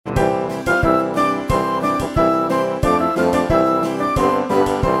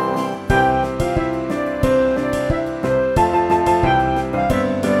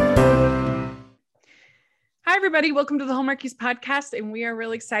welcome to the Hallmarkies podcast. And we are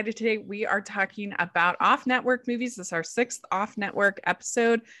really excited today. We are talking about off-network movies. This is our 6th off-network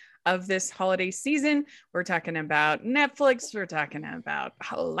episode of this holiday season. We're talking about Netflix. We're talking about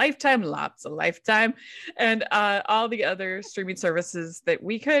Lifetime, lots of Lifetime, and all the other streaming services that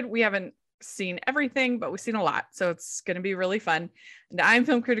we haven't seen everything, but we've seen a lot. So it's going to be really fun. And I'm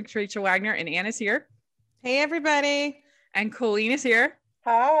film critic Rachel Wagner, and Anna's here. Hey, everybody. And Colleen is here.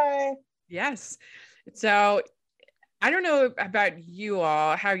 Hi. Yes. So I don't know about you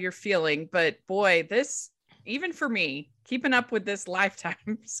all, how you're feeling, but boy, this, even for me, keeping up with this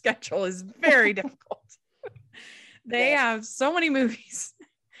Lifetime schedule is very difficult. They have so many movies.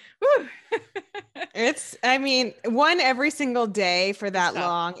 One every single day for that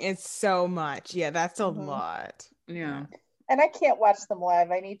long is so much. Yeah, that's a lot. Yeah. And I can't watch them live.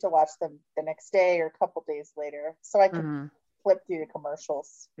 I need to watch them the next day or a couple days later so I can flip through the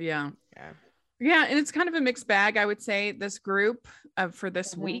commercials. Yeah. And it's kind of a mixed bag, I would say. This group for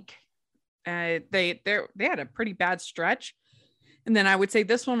this week, they had a pretty bad stretch, and then I would say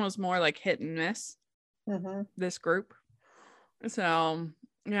this one was more like hit and miss. This group, so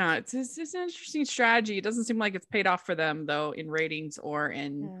yeah, it's an interesting strategy. It doesn't seem like it's paid off for them though, in ratings or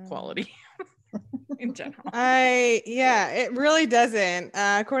in quality. In general, it really doesn't.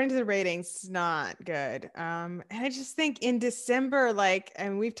 According to the ratings, it's not good. And I just think in December,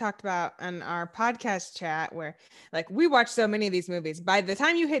 and we've talked about on our podcast chat where we watch so many of these movies. By the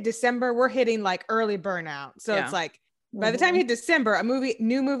time you hit December, we're hitting early burnout. So it's by the time you hit December,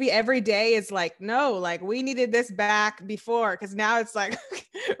 new movie every day is no, we needed this back before, because now it's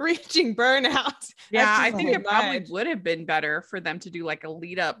reaching burnout. Yeah, I think it probably would have been better for them to do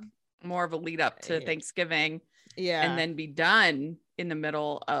more of a lead up to Thanksgiving, and then be done in the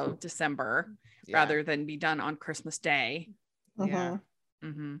middle of December rather than be done on Christmas Day. And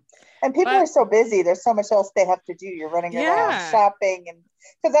people are so busy. There's so much else they have to do. You're running around shopping, and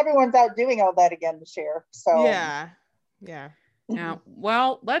because everyone's out doing all that again this year. So yeah.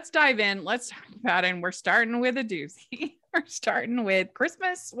 Well, let's dive in. Let's talk about it. And we're starting with a doozy. We're starting with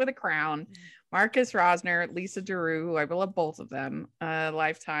Christmas with a Crown. Marcus Rosner, Lisa DeRue, who I love both of them,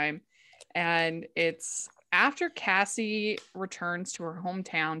 Lifetime. And it's after Cassie returns to her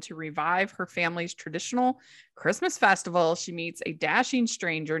hometown to revive her family's traditional Christmas festival, she meets a dashing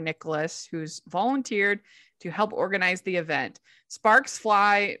stranger, Nicholas, who's volunteered to help organize the event. Sparks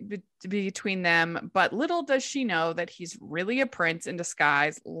fly between them, but little does she know that he's really a prince in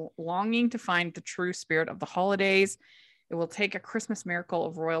disguise, longing to find the true spirit of the holidays. It will take a Christmas miracle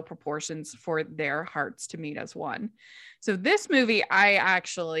of royal proportions for their hearts to meet as one. So this movie, I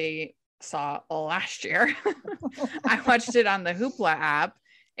actually saw last year. I watched it on the Hoopla app,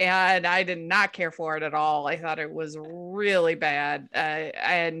 and I did not care for it at all. I thought it was really bad.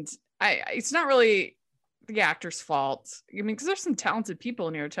 And it's not really the actor's fault. I mean, because there's some talented people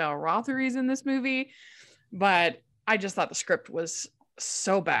in here. Taylor Rothery's in this movie, but I just thought the script was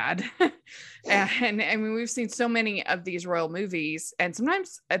so bad. And I mean, we've seen so many of these royal movies, and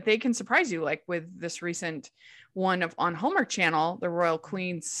sometimes they can surprise you, like with this recent one on Hallmark Channel, the Royal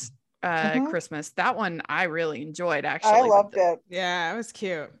Queen's Christmas. That one I really enjoyed, actually. I loved it. Yeah, it was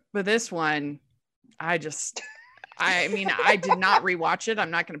cute. But this one, I mean, I did not rewatch it. I'm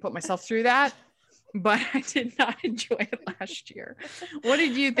not going to put myself through that, but I did not enjoy it last year. What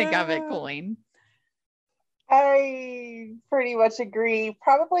did you think of it, Colleen? I pretty much agree.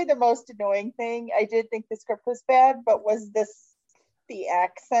 Probably the most annoying thing, I did think the script was bad, but was the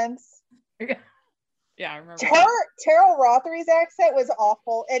accents. Yeah, I remember. Terrell Rothery's accent was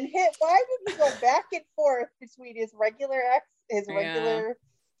awful, and why did he go back and forth between his regular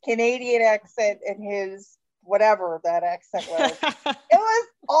Canadian accent and his whatever that accent was? It was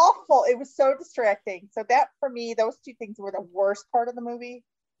awful. It was so distracting. So that, for me, those two things were the worst part of the movie.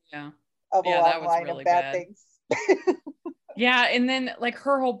 Yeah. Of a long line of bad things. Yeah, and then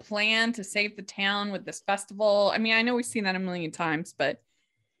her whole plan to save the town with this festival. I mean, I know we've seen that a million times, but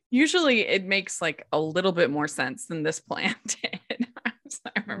usually it makes a little bit more sense than this plan did.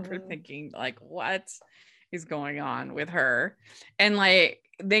 I remember thinking, what is going on with her? And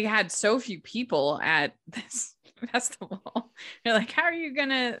they had so few people at this festival. You're how are you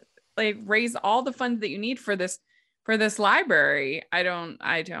gonna raise all the funds that you need for this library? I don't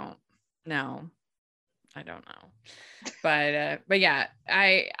know. But yeah,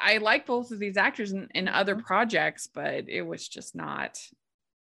 I like both of these actors in other projects, but it was just not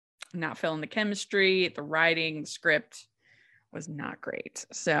feeling the chemistry. The writing, the script was not great.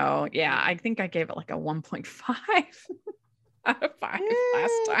 So yeah, I think I gave it a 1.5 out of 5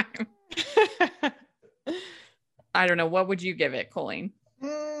 last time. I don't know. What would you give it, Colleen?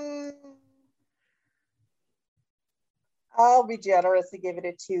 I'll be generous and give it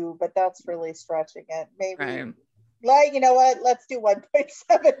a 2, but that's really stretching it. Maybe, Right. like, you know what? Let's do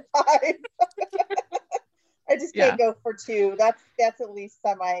 1.75. I just Yeah. can't go for 2. That's at least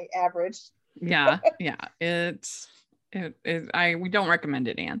semi-average. Yeah. We don't recommend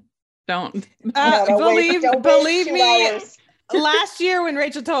it, Anne. Don't. No, believe don't waste 2 me. hours. Last year when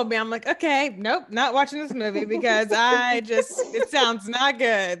Rachel told me, I'm like, okay, nope, not watching this movie because it sounds not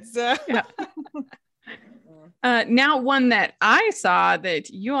good. So Yeah. Now, one that I saw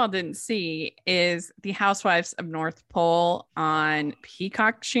that you all didn't see is The Housewives of North Pole on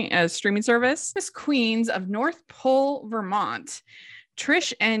Peacock streaming service. Miss Queens of North Pole, Vermont.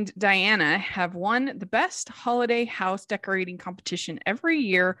 Trish and Diana have won the best holiday house decorating competition every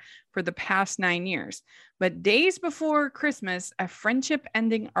year for the past 9 years. But days before Christmas, a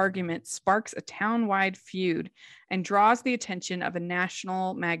friendship-ending argument sparks a town-wide feud and draws the attention of a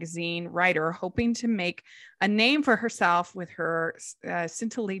national magazine writer hoping to make a name for herself with her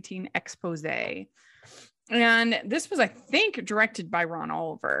scintillating expose. And this was, I think, directed by Ron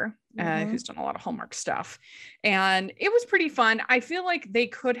Oliver, who's done a lot of Hallmark stuff. And it was pretty fun. I feel like they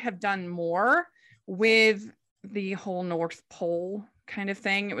could have done more with the whole North Pole kind of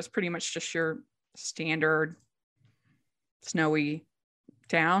thing. It was pretty much just your standard snowy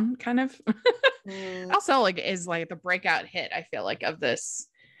town kind of. Also, like, is like the breakout hit, I feel like, of this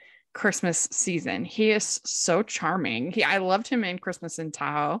Christmas season. He is so charming. I loved him in Christmas in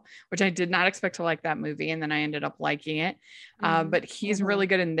Tahoe, which I did not expect to like that movie, and then I ended up liking it. But he's really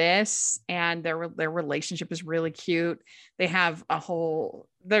good in this, and their relationship is really cute. They have a whole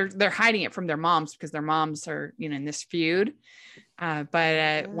they're hiding it from their moms because their moms are, in this feud. But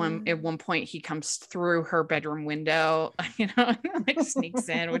at one point he comes through her bedroom window, like sneaks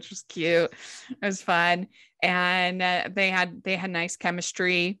in, which was cute. It was fun, and they had nice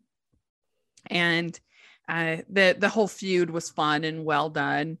chemistry. And the whole feud was fun and well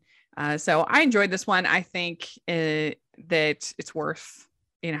done. So I enjoyed this one. I think that it's worth,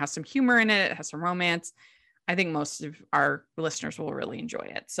 has some humor in it. It has some romance. I think most of our listeners will really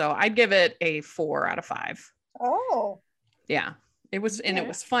enjoy it. So I'd give it a 4 out of 5. Oh, yeah, it was, and it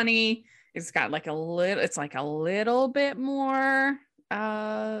was funny. It's got like a little bit more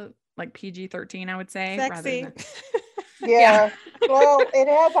like PG-13, I would say. Sexy. Yeah. Well, it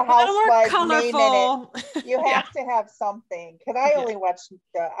has a housewife name in it. You have Yeah. to have something. Because I only watch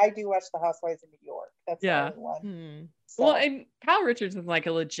I do watch the Housewives in New York. That's the only one. So. Well, and Kyle Richards is like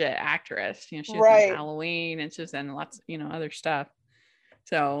a legit actress. She was in Halloween, and she's in lots, other stuff.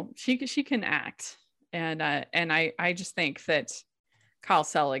 So she can act, and I just think that Kyle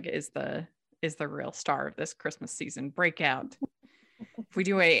Selig is the real star of this Christmas season. Breakout.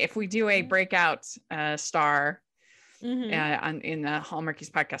 If we do a breakout star in the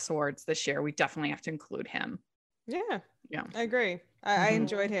Hallmarkies Podcast Awards this year, we definitely have to include him. Yeah, I agree. I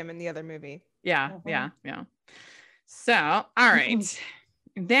enjoyed him in the other movie. Yeah. So, all right.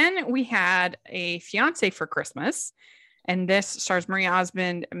 Then we had A Fiance for Christmas, and this stars Marie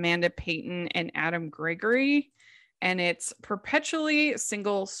Osmond, Amanda Payton, and Adam Gregory. And it's perpetually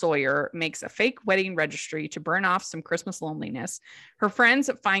single Sawyer makes a fake wedding registry to burn off some Christmas loneliness. Her friends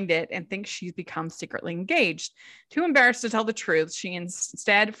find it and think she's become secretly engaged. Too embarrassed to tell the truth, she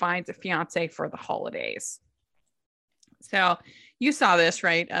instead finds a fiance for the holidays. So you saw this,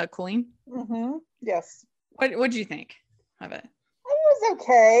 right, Colleen? Yes. What did you think of it? It was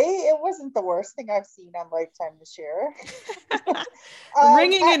okay. It wasn't the worst thing I've seen on Lifetime this year.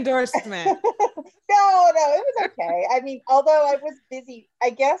 Ringing endorsement. No, it was okay. I mean, although I was busy, I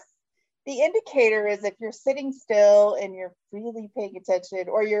guess the indicator is if you're sitting still and you're really paying attention,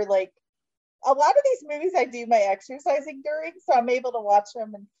 or you're like, a lot of these movies I do my exercising during, so I'm able to watch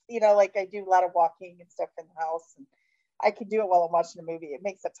them, and like I do a lot of walking and stuff in the house, and I can do it while I'm watching a movie. It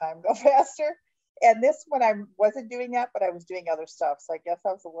makes the time go faster. And this one, I wasn't doing that, but I was doing other stuff. So I guess I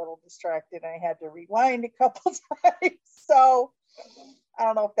was a little distracted, and I had to rewind a couple times. So I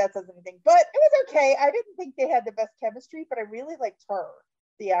don't know if that says anything, but it was okay. I didn't think they had the best chemistry, but I really liked her,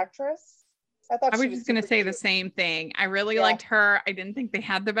 the actress. I was just going to say the same thing. I really liked her. I didn't think they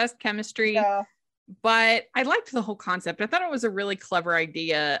had the best chemistry, but I liked the whole concept. I thought it was a really clever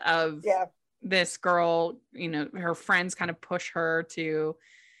idea of this girl, her friends kind of push her to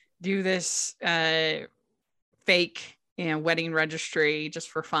do this fake wedding registry just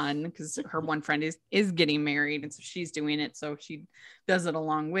for fun, because her one friend is getting married, and so she's doing it, so she does it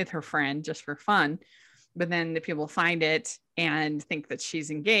along with her friend just for fun. But then the people find it and think that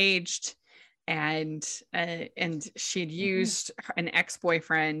she's engaged, and she'd used an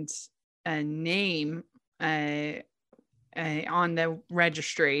ex-boyfriend name on the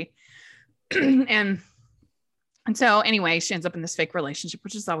registry. And And so anyway, she ends up in this fake relationship,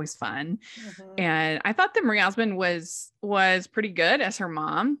 which is always fun. Mhm. And I thought that Marie Osmond was pretty good as her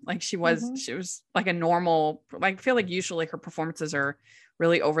mom. Like she was like a normal, like I feel like usually her performances are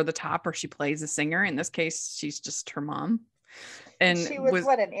really over the top, or she plays a singer. In this case, she's just her mom. And she was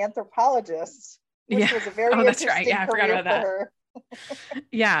what, an anthropologist, which was a very that's interesting right. Yeah, I forgot career about that. for her.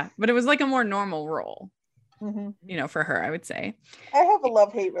 Yeah, but it was like a more normal role, Mhm. you know, for her, I would say. I have a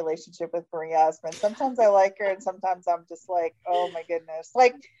love-hate relationship with Marie Osmond. Sometimes I like her, and sometimes I'm just like, oh my goodness.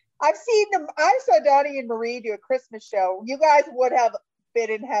 Like I saw Donnie and Marie do a Christmas show. You guys would have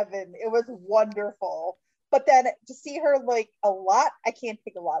been in heaven. It was wonderful. But then to see her like a lot, I can't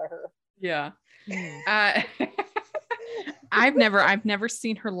take a lot of her. Yeah. I've never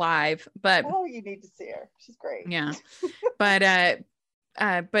seen her live, but oh, you need to see her. She's great. Yeah. But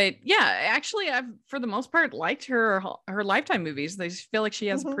yeah, actually I've for the most part liked her Lifetime movies. I feel like she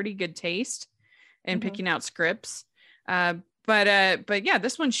has pretty good taste in picking out scripts. But yeah,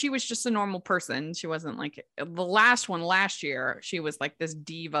 this one she was just a normal person. She wasn't like the last one last year. She was like this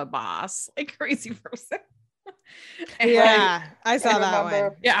diva boss, like crazy person. Yeah, I saw that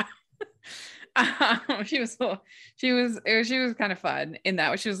one. Yeah. She was kind of fun in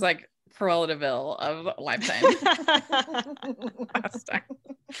that. She was like Cruella de Vil of Lifetime. Last time.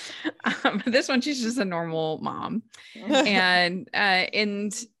 This one, she's just a normal mom, and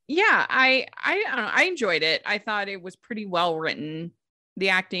yeah, I don't know. I enjoyed it. I thought it was pretty well written.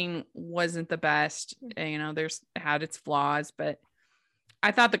 The acting wasn't the best. You know, had its flaws, but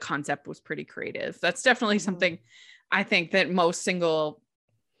I thought the concept was pretty creative. That's definitely something I think that most single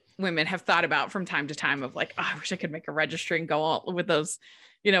women have thought about from time to time of like, oh, I wish I could make a registry and go all with those,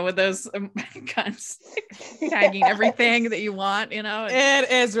 you know, with those guns, tagging everything that you want, you know.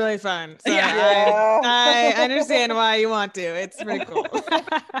 It is really fun. So Yeah. I understand why you want to. It's pretty cool. It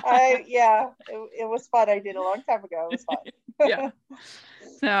was fun. I did a long time ago. It was fun. Yeah.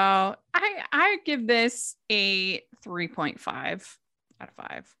 So I give this a 3.5 out of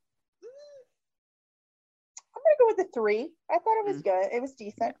 5. I'm gonna go with a 3. I thought it was good. It was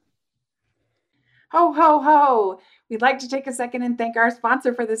decent. Ho, ho, ho. We'd like to take a second and thank our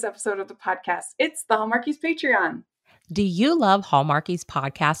sponsor for this episode of the podcast. It's the Hallmarkies Patreon. Do you love Hallmarkies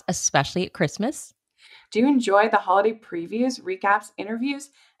podcast, especially at Christmas? Do you enjoy the holiday previews, recaps, interviews,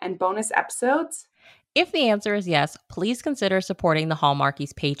 and bonus episodes? If the answer is yes, please consider supporting the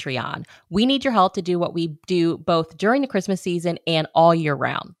Hallmarkies Patreon. We need your help to do what we do both during the Christmas season and all year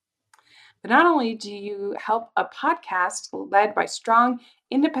round. But not only do you help a podcast led by strong,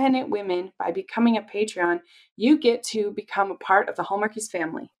 independent women by becoming a Patreon, you get to become a part of the Hallmarkies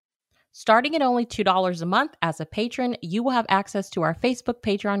family. Starting at only $2 a month as a patron, you will have access to our Facebook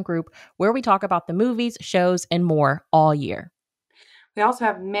Patreon group where we talk about the movies, shows, and more all year. We also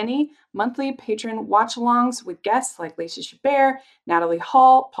have many monthly patron watch-alongs with guests like Lacey Chabert, Natalie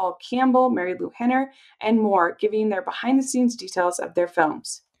Hall, Paul Campbell, Mary Lou Henner, and more, giving their behind-the-scenes details of their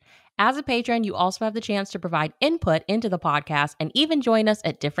films. As a patron, you also have the chance to provide input into the podcast and even join us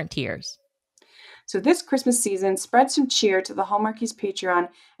at different tiers. So this Christmas season, spread some cheer to the Hallmarkies Patreon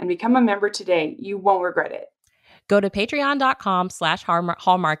and become a member today. You won't regret it. Go to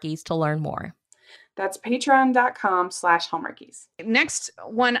patreon.com/Hallmarkies to learn more. That's patreon.com/Hallmarkies. Next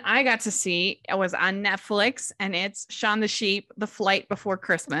one I got to see was on Netflix, and it's Shaun the Sheep, The Flight Before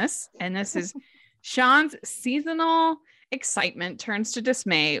Christmas. And this is Shaun's seasonal excitement turns to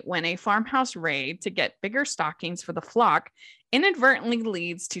dismay when a farmhouse raid to get bigger stockings for the flock inadvertently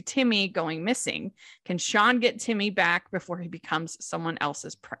leads to Timmy going missing. Can Shaun get Timmy back before he becomes someone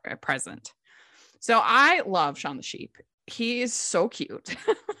else's present? So I love Shaun the Sheep. He is so cute.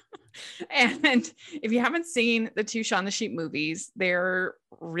 And if you haven't seen the 2 Shaun the Sheep movies, they're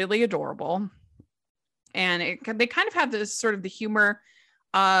really adorable. And they kind of have this sort of the humor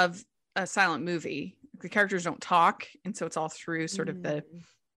of a silent movie. The characters don't talk, and so it's all through sort of the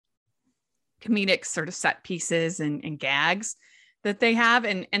comedic sort of set pieces and gags that they have.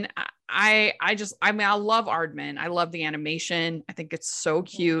 And I love Aardman. I love the animation. I think it's so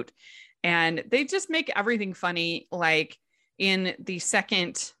cute, and they just make everything funny. Like in the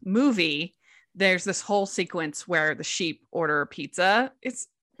second movie, there's this whole sequence where the sheep order a pizza. It's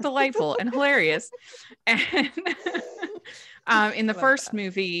delightful and hilarious. And in the first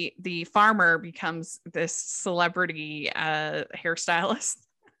movie, the farmer becomes this celebrity hairstylist.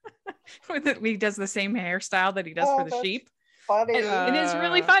 He does the same hairstyle that he does for the sheep. Funny. And it is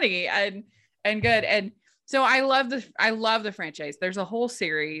really funny and good. And so I love the franchise. There's a whole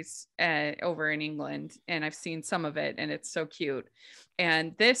series over in England, and I've seen some of it, and it's so cute.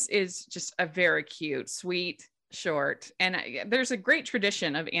 And this is just a very cute, sweet short. And there's a great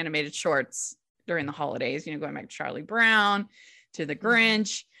tradition of animated shorts during the holidays, going back to Charlie Brown, to the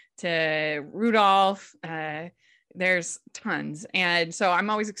Grinch, to Rudolph. There's tons. And so I'm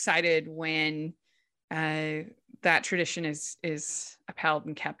always excited when that tradition is upheld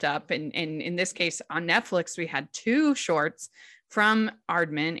and kept up. And in this case on Netflix, we had 2 shorts from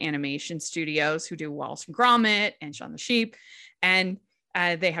Aardman Animation Studios, who do Wallace and Gromit and Shaun the Sheep. And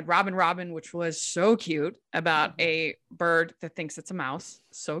they had Robin, which was so cute, about a bird that thinks it's a mouse.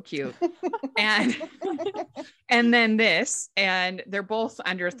 So cute. and then this, and they're both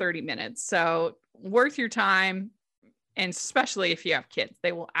under 30 minutes. So worth your time. And especially if you have kids,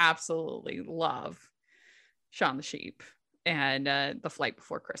 they will absolutely love Shaun the Sheep and The Flight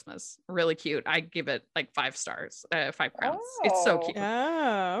Before Christmas. Really cute. I give it like 5 stars, 5 crowns. It's so cute.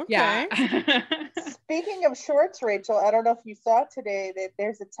 Oh, okay. Yeah. Speaking of shorts, Rachel, I don't know if you saw today that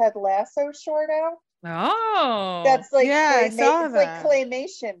there's a Ted Lasso short out. Oh, That's like, I saw it's that. like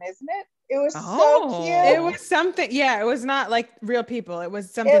claymation, isn't it? It was so Oh. cute. It was something. Yeah, it was not like real people. It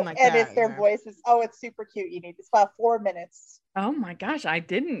was something like and that. it's their voices. Oh, it's super cute. It's about 4 minutes. oh my gosh. I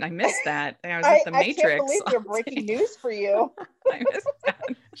missed that. I was at the I Matrix. can't believe they're breaking news for you. I missed that.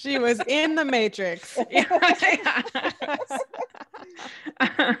 She was in the Matrix. Yeah.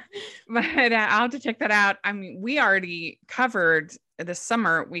 But I'll have to check that out. I mean, we already covered this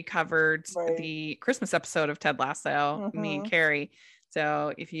summer, we covered the Christmas episode of Ted Lasso, me and Carrie.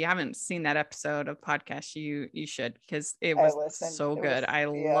 So if you haven't seen that episode of podcast, you should, because it was so good. I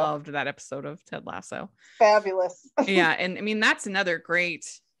loved that episode of Ted Lasso. Fabulous. Yeah. And I mean, that's another great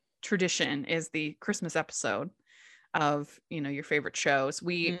tradition, is the Christmas episode of, your favorite shows.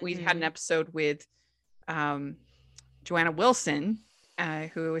 We had an episode with Joanna Wilson,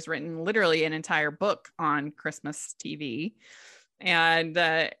 who has written literally an entire book on Christmas TV. And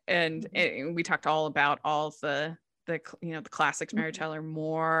we talked all about all the classics. Mary Tyler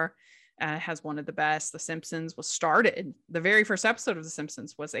Moore has one of the best. The Simpsons was started. The very first episode of The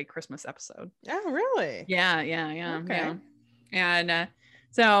Simpsons was a Christmas episode. Oh, really? Yeah. Okay. Yeah. And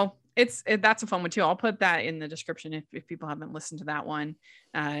so that's a fun one too. I'll put that in the description if people haven't listened to that one.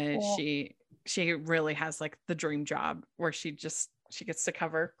 Cool. She really has like the dream job where she gets to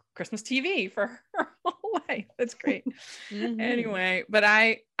cover Christmas TV for her whole life. That's great. Anyway, but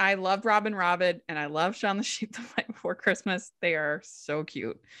I loved Robin and I love Shaun the Sheep, The Flight Before Christmas. They are so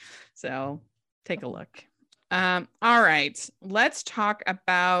cute. So take a look. All right, let's talk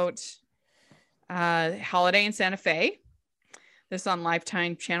about Holiday in Santa Fe. This is on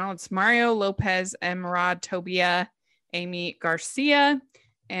Lifetime Channel. It's Mario Lopez, Emerald Tobia, Amy Garcia,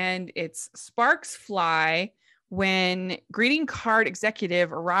 and it's sparks fly when greeting card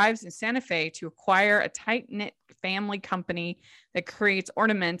executive arrives in Santa Fe to acquire a tight-knit family company that creates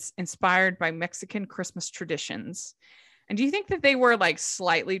ornaments inspired by Mexican Christmas traditions. And do you think that they were like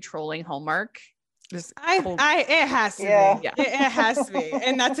slightly trolling Hallmark? It has to be. Yeah. It has to be.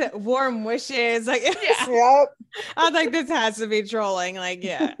 And that's it. Warm wishes. Like, Yep. I was like, this has to be trolling. Like,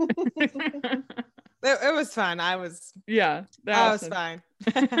 yeah. It was fun. I was fine.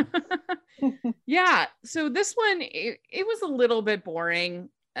 Yeah. So this one, it was a little bit boring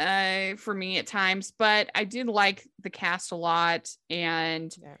for me at times, but I did like the cast a lot,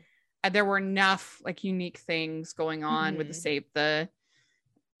 and there were enough like unique things going on with the save the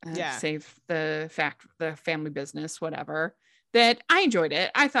family business, whatever, that I enjoyed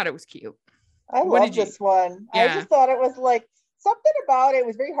it. I thought it was cute. I love this one. Yeah. I just thought it was like something about it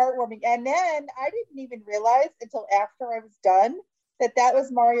was very heartwarming. And then I didn't even realize until after I was done that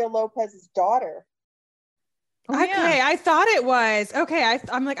was Mario Lopez's daughter. I thought it was. Okay,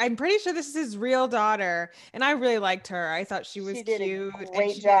 I'm like, I'm pretty sure this is his real daughter, and I really liked her. I thought she was cute. A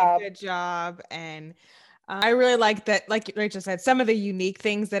great job. Did a good job, and I really liked that. Like Rachel said, some of the unique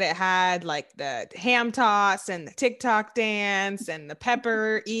things that it had, like the ham toss and the TikTok dance and the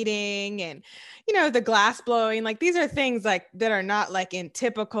pepper eating, and the glass blowing. Like, these are things like that are not like in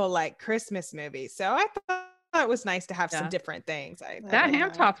typical like Christmas movies. So I thought it was nice to have some different things. That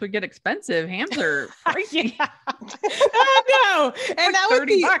ham toss would get expensive. Hams are pricey. I know. And like that would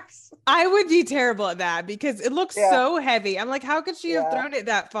be $30. I would be terrible at that because it looks so heavy. I'm like, how could she have thrown it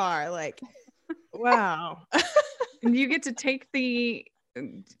that far? Like, wow. And you get to take the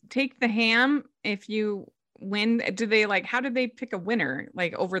ham if you win. Do they how did they pick a winner?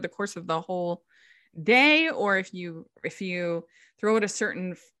 Like over the course of the whole day, or if you throw it a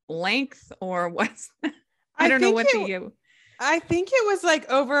certain length, or what's I don't know what I think it was like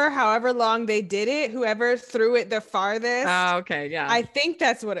over however long they did it, whoever threw it the farthest. Oh, okay. Yeah. I think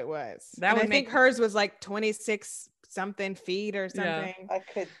that's what it was. I think hers was like 26 something feet or something. I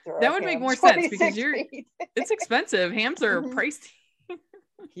could throw that would make more sense because it's expensive. Hams are pricey.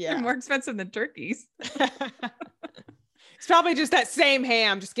 Yeah. They're more expensive than turkeys. It's probably just that same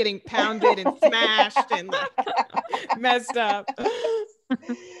ham just getting pounded and smashed and like messed up.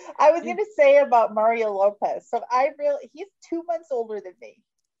 I was gonna say about Mario Lopez. So he's 2 months older than me.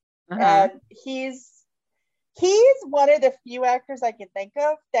 Uh-huh. And he's one of the few actors I can think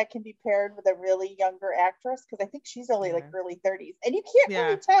of that can be paired with a really younger actress, because I think she's only like early 30s, and you can't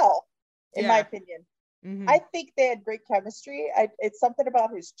really tell, in my opinion. I think they had great chemistry. It's something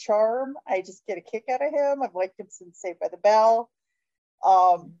about his charm. I just get a kick out of him. I've liked him since Saved by the Bell.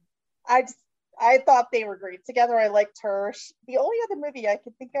 I thought they were great together. I liked her. The only other movie I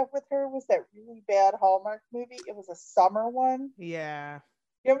could think of with her was that really bad Hallmark movie. It was a summer one. Yeah.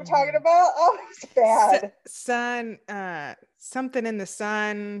 You know what I'm talking about? Oh, it's bad. Sun, something in the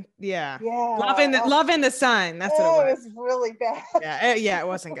sun. Yeah. Yeah. Love in the sun. That's what it was. It was really bad. Yeah. It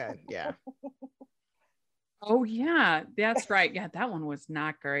wasn't good. Yeah. Oh yeah, that's right. Yeah, that one was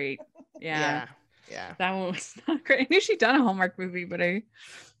not great. Yeah. That one was not great. I knew she'd done a Hallmark movie, but I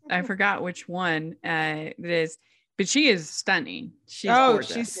forgot which one it is. But she is stunning. She's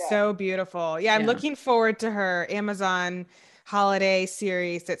gorgeous. She's so beautiful. Yeah, I'm looking forward to her Amazon holiday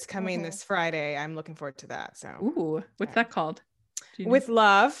series that's coming this Friday. I'm looking forward to that. So, ooh, what's that called? With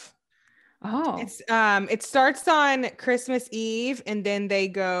Love. Oh, it's it starts on Christmas Eve, and then they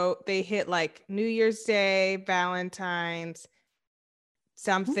hit like New Year's Day, Valentine's,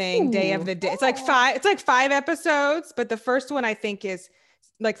 something, Day of the Day. It's like five episodes, but the first one I think is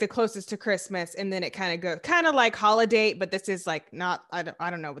like the closest to Christmas, and then it kind of goes kind of like Holiday, but this is like not, I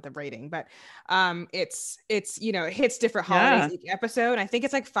don't know what the rating, but it's it hits different holidays each episode. I think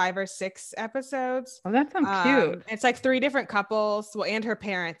it's like 5 or 6 episodes. Oh, that sounds cute. It's like 3 different couples, and her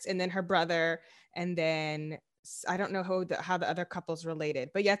parents, and then her brother, and then I don't know how the other couples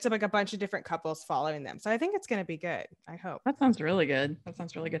related, but yeah, it's like a bunch of different couples following them. So I think it's going to be good. I hope. That sounds really good.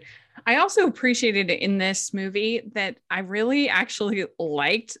 I also appreciated in this movie that I really actually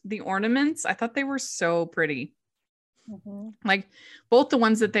liked the ornaments. I thought they were so pretty. Like both the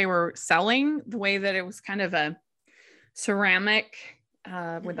ones that they were selling, the way that it was kind of a ceramic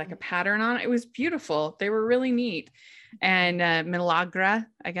with like a pattern on it. It was beautiful. They were really neat. And Milagro,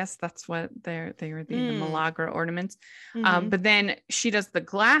 I guess that's what they were the Milagro ornaments. But then she does the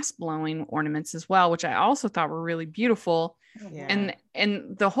glass blowing ornaments as well, which I also thought were really beautiful. And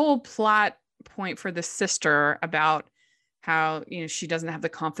the whole plot point for the sister about how she doesn't have the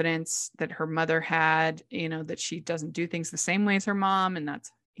confidence that her mother had, that she doesn't do things the same way as her mom, and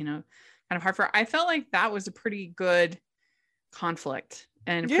that's kind of hard for her. I felt like that was a pretty good conflict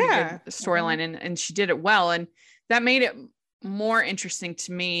and a pretty good storyline, and she did it well, and that made it more interesting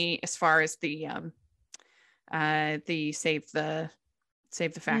to me as far as the save the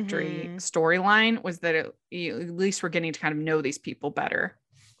factory storyline was that at least we're getting to kind of know these people better.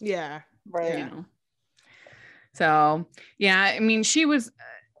 Yeah. Right. So yeah, I mean, he was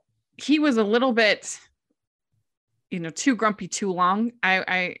a little bit, too grumpy too long.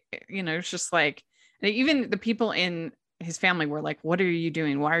 It's just like, even the people in his family were like, what are you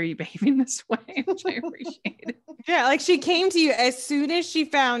doing? Why are you behaving this way? Which I appreciate. Yeah, like she came to you as soon as she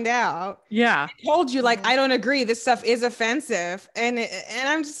found out. Yeah. Told you like, I don't agree. This stuff is offensive. And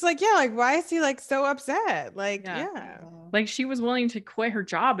I'm just like, yeah, like why is he like so upset? Like, like she was willing to quit her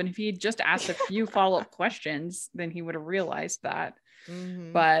job. And if he had just asked a few follow-up questions, then he would have realized that.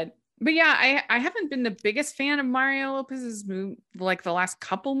 But yeah, I haven't been the biggest fan of Mario Lopez's like the last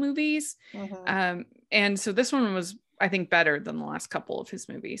couple movies. And so this one was, I think, better than the last couple of his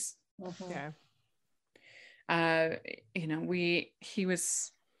movies.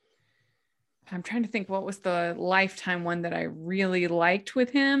 I'm trying to think what was the Lifetime one that I really liked with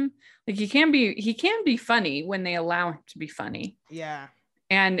him. Like he can be funny when they allow him to be funny. Yeah.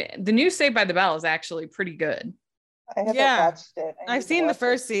 And the new Saved by the Bell is actually pretty good. I haven't watched it. I've seen the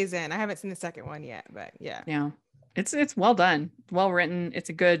first season. I haven't seen the second one yet, but yeah. Yeah. It's well done, well written. It's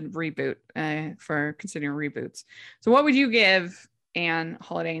a good reboot for considering reboots. So what would you give Anne,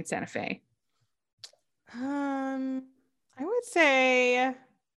 Holiday in Santa Fe? I would say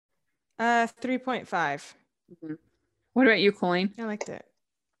 3.5. What about you, Colleen? I liked it.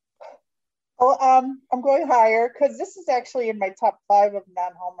 Oh, I'm going higher because this is actually in my top 5 of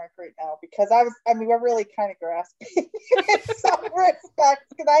non-Hallmark right now, because we're really kind of grasping in some respects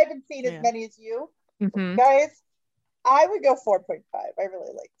because I haven't seen as many as you guys. I would go 4.5. I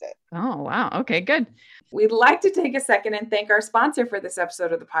really liked it. Oh, wow. Okay, good. We'd like to take a second and thank our sponsor for this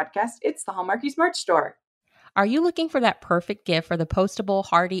episode of the podcast. It's the Hallmarkies merch store. Are you looking for that perfect gift for the postable,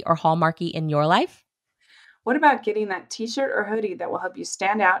 Hardy, or Hallmarky in your life? What about getting that t-shirt or hoodie that will help you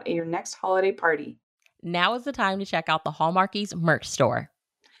stand out at your next holiday party? Now is the time to check out the Hallmarkies merch store.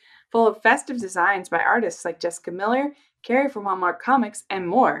 full of festive designs by artists like Jessica Miller, Carrie from Hallmark Comics, and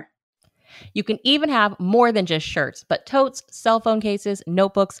more. You can even have more than just shirts, but totes, cell phone cases,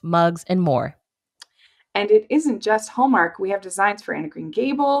 notebooks, mugs, and more. And it isn't just Hallmark. We have designs for Anne of Green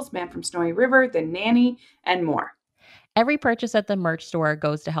Gables, Man from Snowy River, The Nanny, and more. Every purchase at the merch store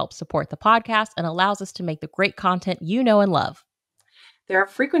goes to help support the podcast and allows us to make the great content you know and love. There are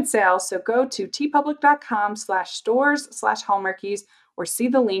frequent sales, so go to tpublic.com/stores/hallmarkies or see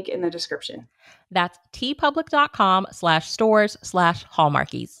the link in the description. That's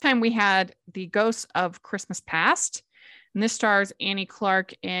tpublic.com/stores/hallmarkies. Time we had The Ghosts of Christmas Past, and this stars Annie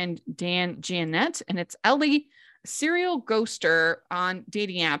Clark and Dan Jeanette, and it's Ellie, a serial ghoster on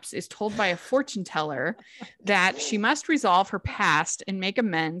dating apps, is told by a fortune teller that she must resolve her past and make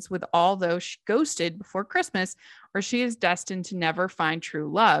amends with all those she ghosted before Christmas, or she is destined to never find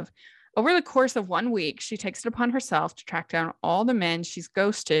true love. Over the course of 1 week, she takes it upon herself to track down all the men she's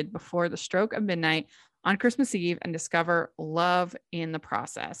ghosted before the stroke of midnight on Christmas Eve and discover love in the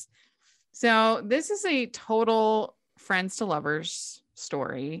process. So this is a total friends to lovers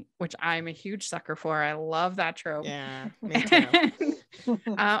story, which I'm a huge sucker for. I love that trope. Yeah, me too.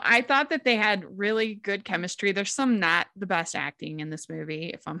 I thought that they had really good chemistry. There's some not the best acting in this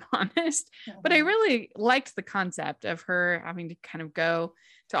movie, if I'm honest, but I really liked the concept of her having to kind of go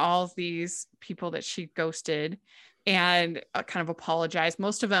to all of these people that she ghosted and kind of apologize.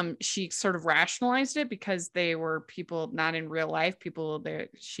 Most of them, she sort of rationalized it because they were people not in real life, people that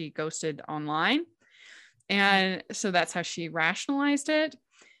she ghosted online. And so that's how she rationalized it.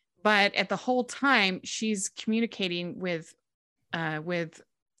 But at the whole time, she's communicating with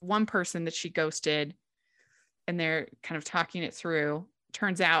one person that she ghosted, and they're kind of talking it through.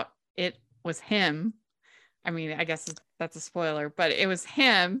 Turns out it was him. I mean, I guess that's a spoiler, but it was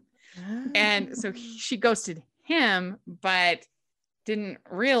him. And so she ghosted him, but didn't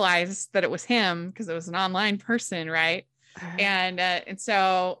realize that it was him because it was an online person, right? And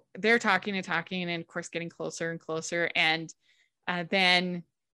so they're talking and of course getting closer and closer, and then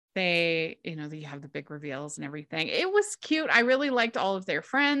they, you have the big reveals and everything. It was cute. I really liked all of their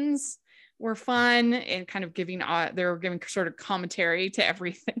friends were fun and kind of they were giving sort of commentary to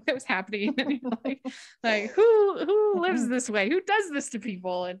everything that was happening. like who lives this way? Who does this to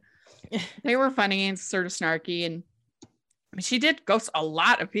people? And they were funny and sort of snarky. And I mean, she did ghost a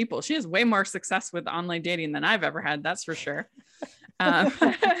lot of people. She has way more success with online dating than I've ever had. That's for sure.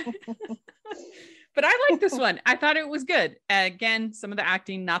 But I like this one. I thought it was good. Again, some of the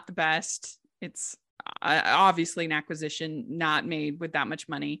acting, not the best. It's obviously an acquisition, not made with that much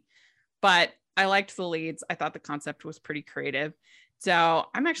money, but I liked the leads. I thought the concept was pretty creative. So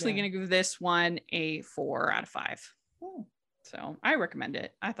I'm actually going to give this one a 4 out of 5. So I recommend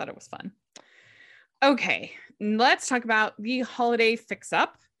it. I thought it was fun. Okay, let's talk about The Holiday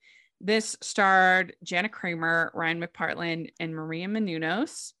Fix-Up. This starred Jana Kramer, Ryan McPartlin, and Maria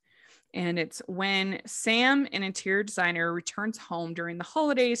Menounos. And it's when Sam, an interior designer, returns home during the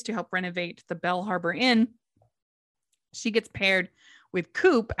holidays to help renovate the Bell Harbor Inn. She gets paired with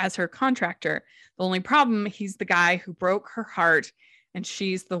Coop as her contractor. The only problem, he's the guy who broke her heart, and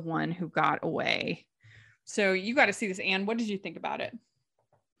she's the one who got away. So you got to see this, Anne. What did you think about it?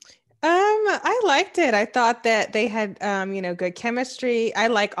 I liked it. I thought that they had, good chemistry. I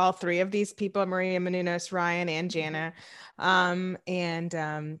like all three of these people, Maria Menounos, Ryan, and Jana. I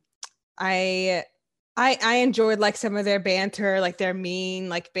enjoyed like some of their banter, like their mean,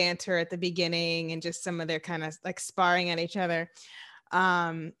 like banter at the beginning, and just some of their kind of like sparring at each other.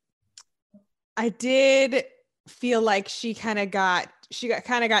 I did feel like she kind of got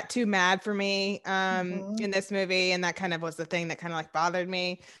too mad for me in this movie, and that kind of was the thing that kind of like bothered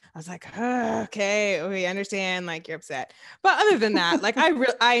me. I was like, oh, okay, we understand, like you're upset, but other than that, like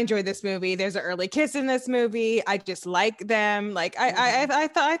I enjoyed this movie. There's an early kiss in this movie. I just like them. Like I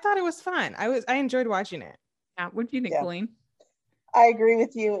thought it was fun. I enjoyed watching it. Yeah, what do you think, Colleen? I agree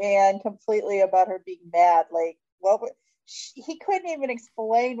with you, Anne, completely about her being mad. Like, he couldn't even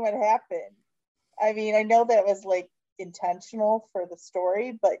explain what happened. I mean, I know that was like intentional for the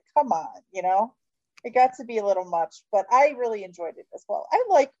story, but come on, it got to be a little much. But I really enjoyed it as well. I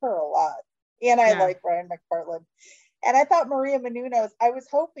like her a lot, and I like Ryan McPartlin, and I thought Maria Menounos, I was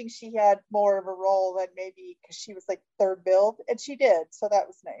hoping she had more of a role than maybe, because she was like third build, and she did, so that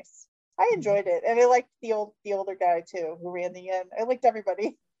was nice. I enjoyed it, and I liked the older guy too who ran the inn. I liked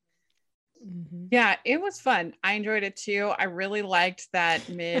everybody. Yeah, it was fun. I enjoyed it too. I really liked that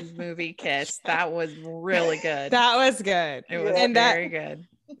mid-movie kiss. That was really good. That was good. It was very good.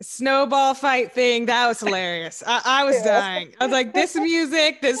 snowball fight thing, that was hilarious. I was dying. I was like, this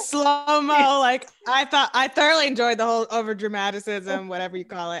music, this slow-mo, like I thoroughly enjoyed the whole over dramaticism, whatever you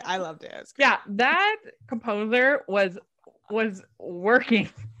call it. I loved it. It was great. Yeah, that composer was working.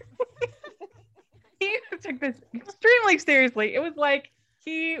 He took this extremely seriously. It was like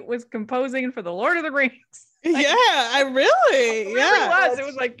he was composing for the Lord of the Rings. Like, Yeah, I really, yeah. it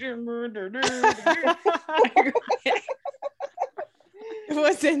was like It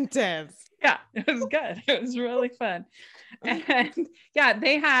was intense. yeah, it was good. It was really fun. And yeah,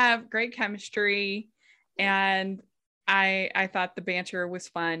 they have great chemistry, and I thought the banter was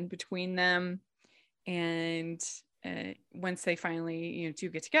fun between them. And once they finally do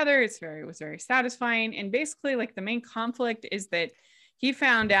get together, it was very satisfying. And basically, like, the main conflict is that he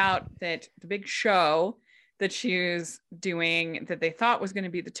found out that the big show that she was doing, that they thought was going to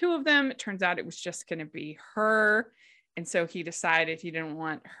be the two of them, it turns out it was just going to be her. And so he decided he didn't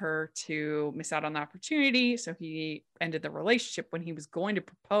want her to miss out on the opportunity, so he ended the relationship when he was going to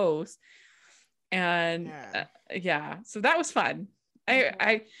propose. And so that was fun.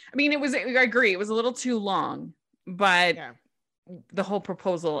 I mean, I agree, it was a little too long, but the whole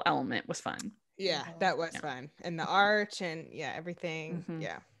proposal element was fun. Yeah, that was fun. And the arch and everything. Mhm.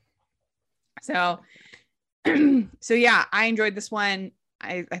 Yeah. So yeah, I enjoyed this one.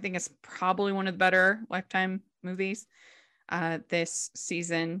 I think it's probably one of the better Lifetime movies this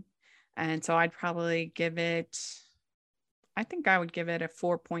season. And so I'd probably give it, I think I would give it a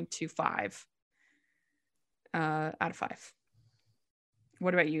 4.25 out of 5.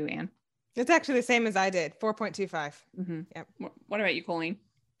 What about you, Anne? It's actually the same as I did, 4.25. Mm-hmm. Yep. What about you, Colleen?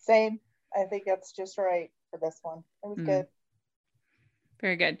 Same. I think that's just right for this one. It was good.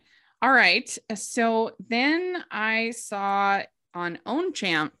 Very good. All right. So then I saw on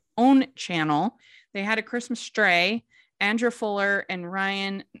OWN channel, they had A Christmas Stray, Andrea Fuller and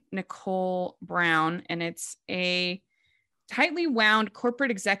Ryan Nicole Brown, and it's a tightly wound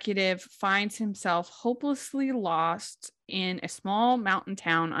corporate executive finds himself hopelessly lost in a small mountain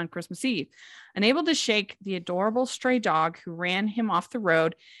town on Christmas Eve, unable to shake the adorable stray dog who ran him off the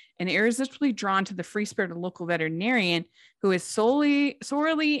road, and irresistibly drawn to the free-spirited local veterinarian who is sorely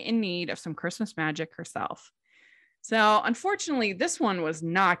in need of some Christmas magic herself. So unfortunately, this one was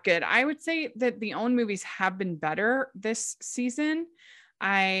not good. I would say that the OWN movies have been better this season.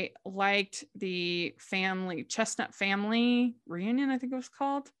 I liked the Chestnut Family Reunion, I think it was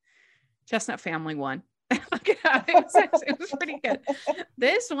called. Chestnut Family one. Look it up. It was pretty good.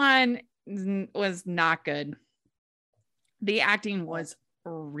 This one was not good. The acting was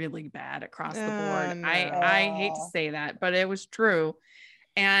really bad across the board. No. I hate to say that, but it was true.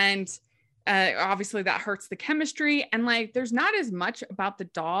 And obviously that hurts the chemistry. And like, there's not as much about the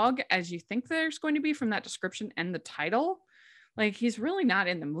dog as you think there's going to be from that description and the title. Like, he's really not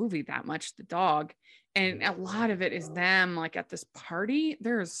in the movie that much, the dog. And a lot of it is them like at this party.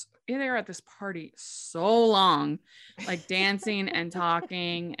 They're at this party so long, like dancing and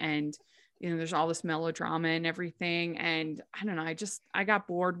talking, and there's all this melodrama and everything. And I don't know, I got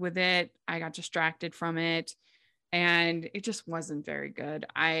bored with it. I got distracted from it, and it just wasn't very good.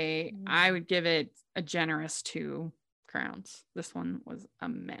 I would give it a generous 2 crowns. This one was a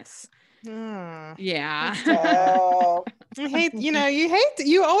mess. Yeah. Oh. I hate,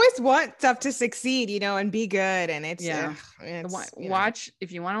 you always want stuff to succeed, and be good. And it's, watch,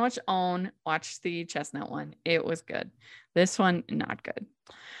 if you want to watch OWN, watch the Chestnut one. It was good. This one, not good.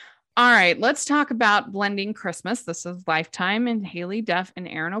 All right, let's talk about Blending Christmas. This is Lifetime and Haley Duff and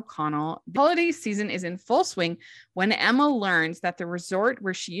Aaron O'Connell. The holiday season is in full swing when Emma learns that the resort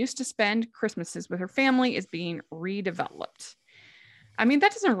where she used to spend Christmases with her family is being redeveloped. I mean,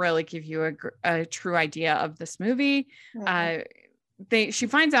 that doesn't really give you a true idea of this movie. She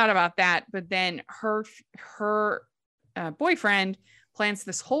finds out about that, but then her boyfriend plans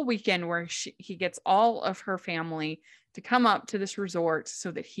this whole weekend where he gets all of her family to come up to this resort so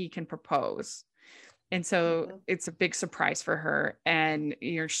that he can propose. And so it's a big surprise for her. And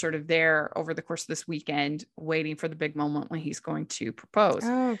you're sort of there over the course of this weekend, waiting for the big moment when he's going to propose.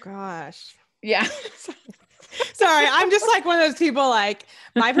 Oh gosh. Yeah. Sorry, I'm just like one of those people, like,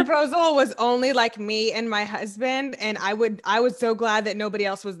 my proposal was only like me and my husband, and I was so glad that nobody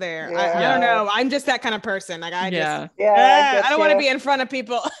else was there. I don't know. I'm just that kind of person. Like, I don't want to be in front of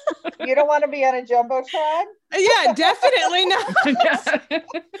people. You don't want to be on a Jumbotron? Yeah, definitely not.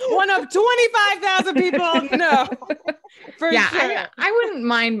 One of 25,000 people. No. For sure. I wouldn't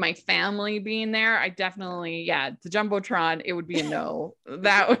mind my family being there. I definitely, the Jumbotron, it would be a no.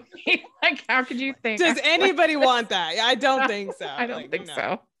 That would be like, how could you think? Does anybody want that? I don't think so. I don't think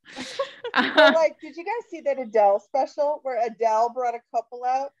so. But like, did you guys see that Adele special where Adele brought a couple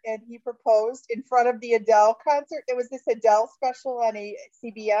out and he proposed in front of the Adele concert? There was this Adele special on a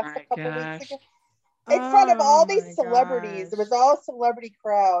CBS a couple weeks ago. In front of all these celebrities. It was all a celebrity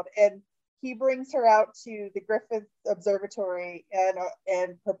crowd, and he brings her out to the Griffith Observatory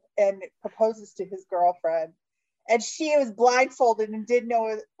and proposes to his girlfriend. And she was blindfolded and didn't know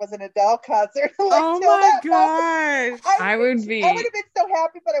it was an Adele concert. Oh my gosh. I would have been so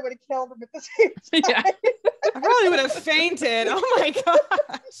happy, but I would have killed him at the same time. Yeah. I probably would have fainted. Oh my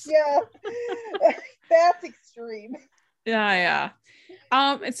gosh. Yeah. That's extreme. Yeah.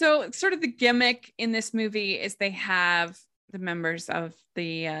 And so sort of the gimmick in this movie is they have the members of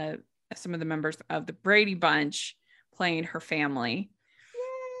the some of the members of the Brady Bunch playing her family.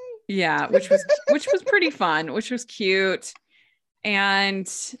 Yeah, which was pretty fun, which was cute.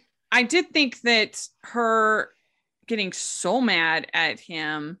 And I did think that her getting so mad at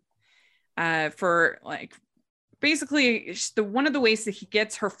him for like basically one of the ways that he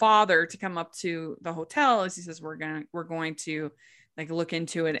gets her father to come up to the hotel is he says we're going to like look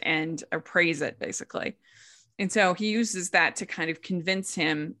into it and appraise it basically. And so he uses that to kind of convince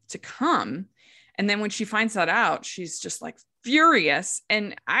him to come. And then when she finds that out, she's just like furious.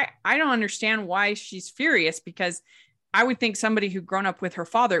 And I don't understand why she's furious, because I would think somebody who'd grown up with her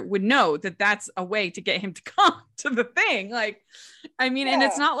father would know that that's a way to get him to come to the thing. Like, I mean, and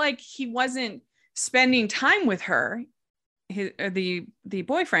it's not like he wasn't spending time with her. The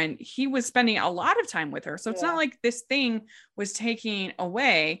boyfriend, he was spending a lot of time with her. So it's not like this thing was taking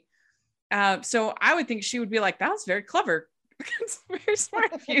away. So I would think she would be like, that was very clever. It's very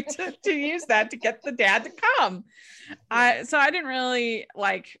smart of you to use that to get the dad to come. So I didn't really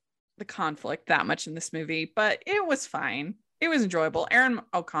like the conflict that much in this movie, but it was fine. It was enjoyable. Aaron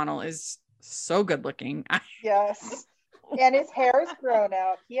O'Connell is so good looking. Yes. And his hair is grown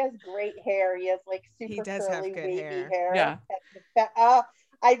out. He has great hair. He has like super curly, wavy hair. Yeah.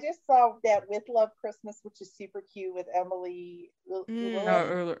 I just saw that With Love Christmas, which is super cute with Emily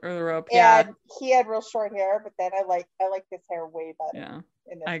Ullerup. Yeah. And he had real short hair, but then I like this hair way better. Yeah.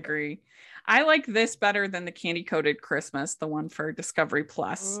 I agree. I like this better than the Candy Coated Christmas, the one for Discovery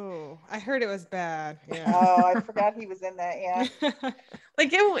Plus. Ooh, I heard it was bad. Yeah. Oh, I forgot he was in that. Yeah.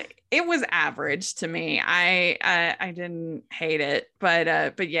 Like it was average to me. I didn't hate it,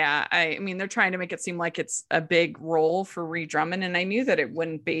 but yeah, I mean they're trying to make it seem like it's a big role for Ree Drummond, and I knew that it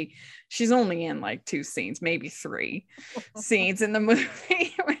wouldn't be. She's only in like 2 scenes, maybe 3 scenes in the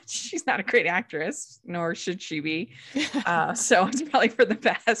movie. She's not a great actress, nor should she be. So it's probably for the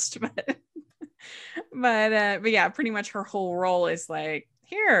best, but yeah, pretty much her whole role is like,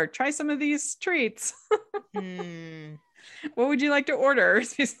 here, try some of these treats. What would you like to order?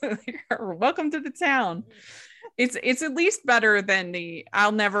 Welcome to the town. It's at least better than the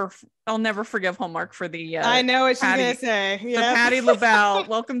I'll never forgive Hallmark for the I know what she's gonna say. The Patti LaBelle,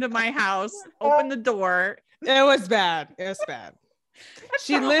 welcome to my house, open the door. It was bad.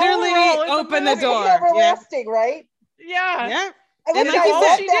 She literally opened the door. Everlasting, right? Yeah. And like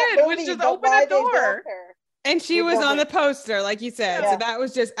all she did was just open a door. And she was on the poster, like you said. So that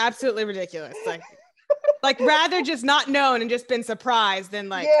was just absolutely ridiculous. Like rather just not known and just been surprised than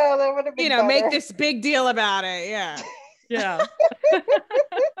like, that would have been better. Make this big deal about it. Yeah.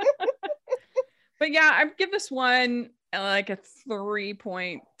 But yeah, I'd give this one like a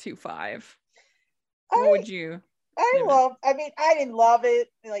 3.25. What would you? I didn't love it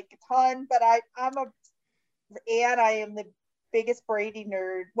like a ton, but I am the biggest Brady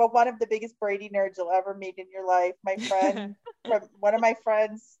nerd. Well, one of the biggest Brady nerds you'll ever meet in your life. My friend, one of my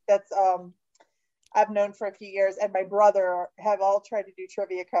friends that's I've known for a few years, and my brother have all tried to do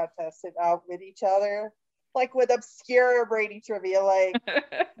trivia contests and out with each other, like with obscure Brady trivia, like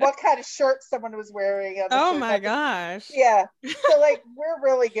what kind of shirt someone was wearing. Oh my gosh. Yeah. So like we're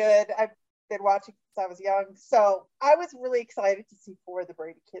really good. I've been watching since I was young, so I was really excited to see 4 of the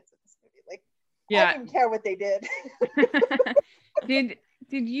Brady kids in this movie. Like, I didn't care what they did. Did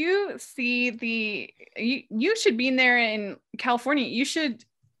you see you should be in there in California. You should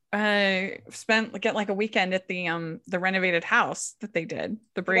get like a weekend at the renovated house that they did,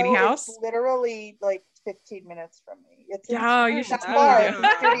 the Brady house. It's literally like 15 minutes from me. It's you should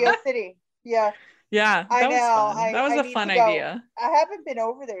Studio City. Yeah. Yeah, I know. That was a fun idea. I haven't been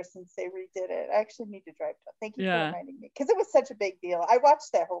over there since they redid it. I actually need to drive to. Thank you for reminding me, because it was such a big deal. I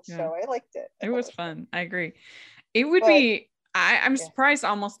watched that whole show. I liked it. It was fun. I agree. It would be. I'm surprised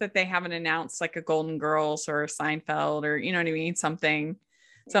almost that they haven't announced like a Golden Girls or a Seinfeld or you know what I mean, something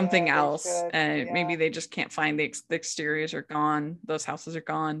else. And maybe they just can't find the exteriors are gone. Those houses are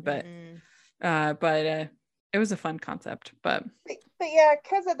gone. But It was a fun concept, but yeah,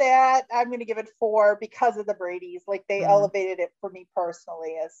 because of that, I'm going to give it 4 because of the Brady's. Like they elevated it for me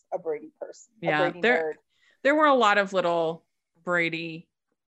personally as a Brady person. Yeah, a Brady nerd. There were a lot of little Brady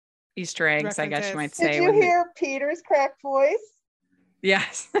Easter eggs, I guess you might say. Did you hear Peter's cracked voice?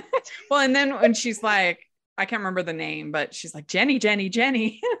 Yes. Well, and then when she's like, I can't remember the name, but she's like, Jenny. That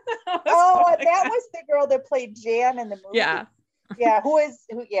was the girl that played Jan in the movie. Yeah. Yeah, who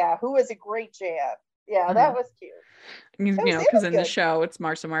is a great Jan. Yeah, that was cute. Because in the show it's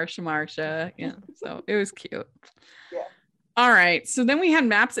Marsha. Yeah, so it was cute. Yeah. All right, so then we had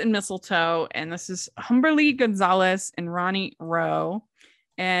Maps and Mistletoe, and this is Humberly Gonzalez and Ronnie Rowe,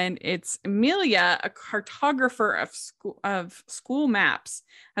 and it's Amelia, a cartographer of school maps,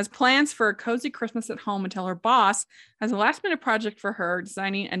 has plans for a cozy Christmas at home until her boss has a last-minute project for her,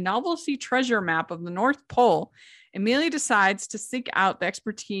 designing a novelty treasure map of the North Pole. Amelia decides to seek out the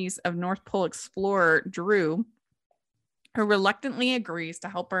expertise of North Pole explorer Drew, who reluctantly agrees to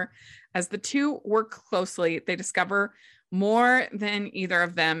help her. As the two work closely, they discover more than either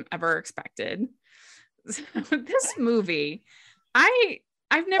of them ever expected. This movie,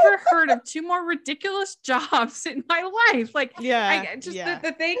 I've never heard of 2 more ridiculous jobs in my life. Like,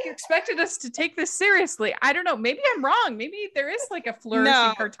 that they expected us to take this seriously. I don't know. Maybe I'm wrong. Maybe there is like a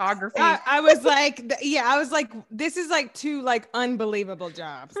flourishing cartography. I was like, this is like 2 like unbelievable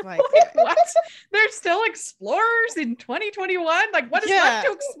jobs. Like, what? There's still explorers in 2021. Like, what is left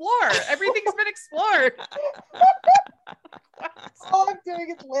to explore? Everything's been explored. All I'm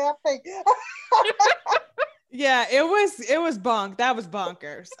doing is laughing. Yeah, it was that was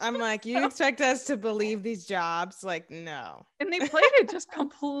bonkers. I'm like, you expect us to believe these jobs? Like, no. And they played it just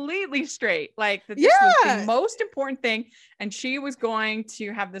completely straight. Like that this was the most important thing. And she was going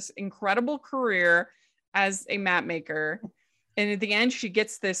to have this incredible career as a map maker. And at the end, she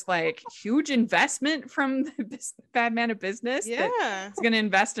gets this like huge investment from this bad man of business. Yeah. That's going to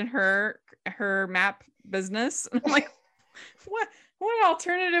invest in her map business. And I'm like, what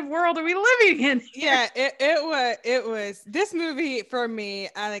alternative world are we living in here? Yeah, it was this movie for me.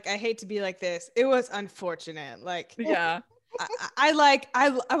 I hate to be like this. It was unfortunate. Like, yeah, I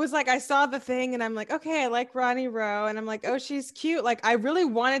was like, I saw the thing and I'm like, okay, I like Ronnie Rowe, and I'm like, oh, she's cute. Like, I really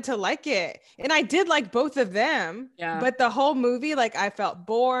wanted to like it, and I did like both of them. Yeah. But the whole movie, like, I felt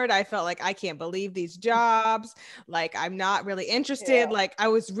bored. I felt like I can't believe these jobs. Like, I'm not really interested. Yeah. Like, I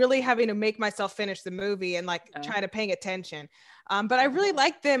was really having to make myself finish the movie and like trying to paying attention. But I really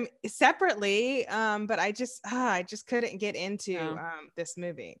liked them separately. But I just couldn't get into this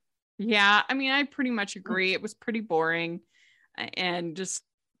movie. Yeah, I mean, I pretty much agree. It was pretty boring and just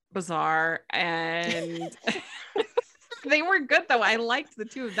bizarre. And they were good though. I liked the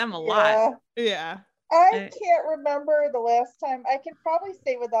 2 of them a lot. Yeah. I can't remember the last time. I can probably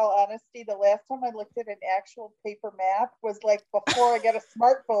say with all honesty, the last time I looked at an actual paper map was like before I got a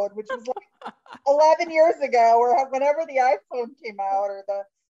smartphone, which was like 11 years ago, or whenever the iPhone came out, or the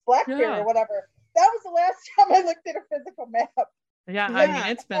BlackBerry or whatever. That was the last time I looked at a physical map. Yeah, I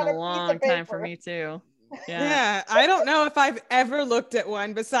mean, it's been a long time for me too. Yeah, I don't know if I've ever looked at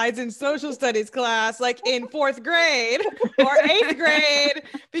one besides in social studies class, like in 4th grade or 8th grade,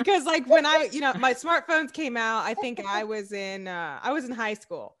 because like when my smartphones came out, I think I was in high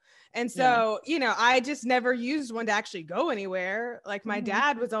school. And so, I just never used one to actually go anywhere. Like my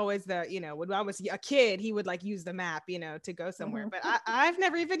dad was always when I was a kid, he would like use the map, to go somewhere, but I've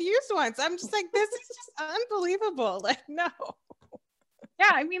never even used one. So I'm just like, this is just unbelievable. Like, no.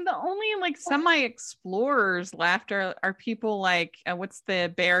 Yeah, I mean, the only like semi-explorers left are people like what's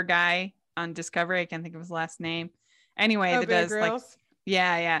the bear guy on Discovery? I can't think of his last name. Anyway, that does like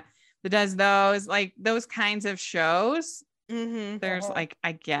that does those kinds of shows. Mm-hmm. There's like,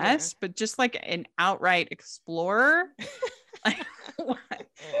 I guess, but just like an outright explorer, like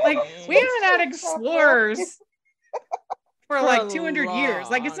we haven't had explorers for like 200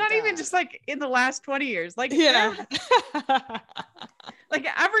 years. Like, it's not even just like in the last 20 years. Like, like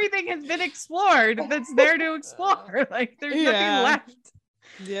everything has been explored that's there to explore. Like, there's nothing left.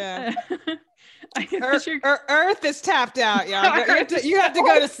 Yeah. Earth is tapped out, y'all. You have to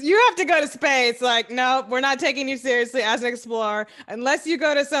go to space. Like, no, we're not taking you seriously as an explorer unless you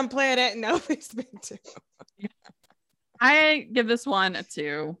go to some planet nobody's been to. I give this one a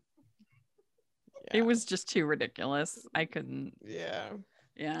 2. It was just too ridiculous. I couldn't. Yeah.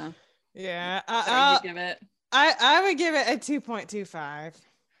 So you give it? I would give it a 2.25.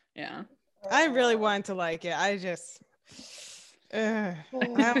 Yeah. I really wanted to like it. I just I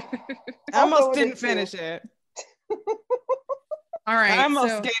almost didn't finish it. All right. I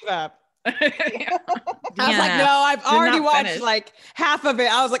almost gave up. I was like, no, I've already watched like half of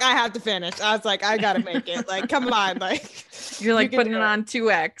it. I was like, I have to finish. I was like, I gotta make it. Like, come on, like you're like putting it on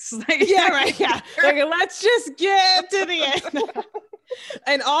 2x. Like, yeah, right. Yeah. Like, let's just get to the end.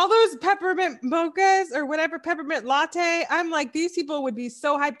 And all those peppermint mochas or whatever, peppermint latte, I'm like, these people would be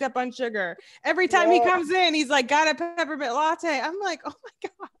so hyped up on sugar. Every time he comes in, he's like, got a peppermint latte. I'm like, oh my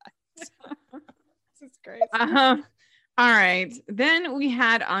God. This is crazy. All right. Then we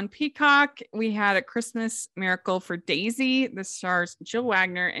had on Peacock, we had A Christmas Miracle for Daisy. This stars Jill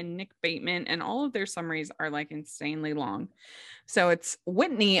Wagner and Nick Bateman, and all of their summaries are like insanely long. So it's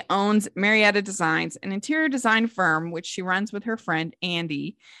Whitney owns Marietta Designs, an interior design firm, which she runs with her friend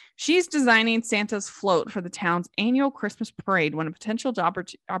Andy. She's designing Santa's float for the town's annual Christmas parade when a potential job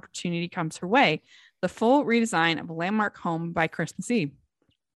opportunity comes her way, the full redesign of a landmark home by Christmas Eve.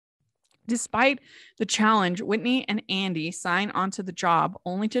 Despite the challenge, Whitney and Andy sign onto the job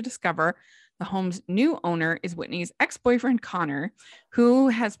only to discover the home's new owner is Whitney's ex-boyfriend, Connor, who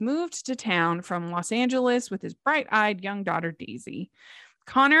has moved to town from Los Angeles with his bright-eyed young daughter, Daisy.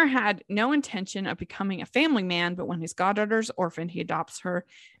 Connor had no intention of becoming a family man, but when his goddaughter's orphaned, he adopts her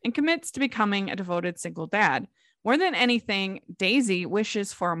and commits to becoming a devoted single dad. More than anything, Daisy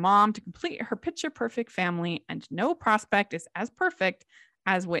wishes for a mom to complete her picture-perfect family, and no prospect is as perfect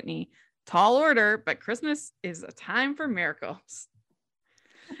as Whitney. Tall order, but Christmas is a time for miracles.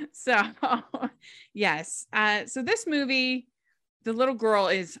 So, yes. So this movie, the little girl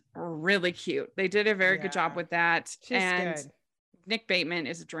is really cute. They did a very good job with that. She's and good. Nick Bateman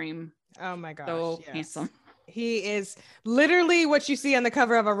is a dream. Oh my gosh. So handsome. He is literally what you see on the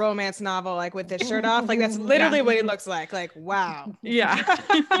cover of a romance novel, like with his shirt off. Like that's literally what he looks like. Like, wow. Yeah.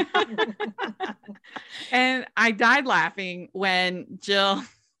 And I died laughing when Jill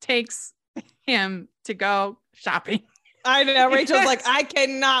takes him to go shopping. I know. Rachel's like, I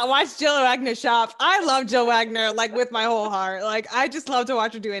cannot watch Jill Wagner shop. I love Jill Wagner, like with my whole heart. Like, I just love to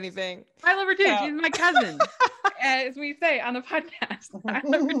watch her do anything. I love her too. She's my cousin, as we say on the podcast. I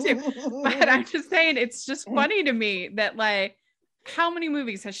love her too. But I'm just saying, it's just funny to me that like, how many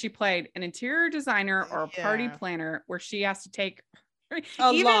movies has she played an interior designer or a party planner where she has to take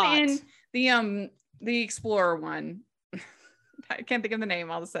a lot. In the Explorer one. I can't think of the name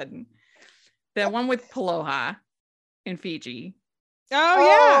all of a sudden. The one with Paloha in Fiji.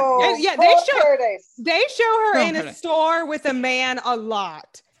 Oh yeah. They show her in a Paradise. store with a man a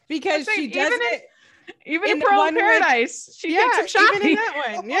lot because she does it. Even in Pearl of Paradise, she takes him shopping. Even in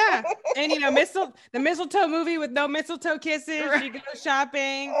that one, yeah. And you know, the mistletoe movie with no mistletoe kisses. She goes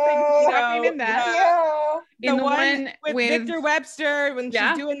shopping. Shopping in that. The one with Victor Webster when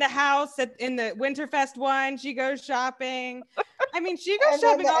she's doing the house in the Winterfest one, she goes shopping. I mean, she goes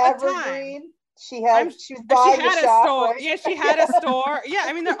shopping all the time. She had a store. Right? Yeah, she had a store. Yeah,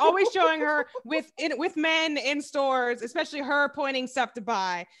 I mean, they're always showing her with men in stores, especially her pointing stuff to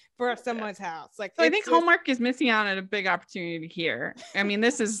buy for someone's house. Like, so I think Hallmark is missing out on a big opportunity here. I mean,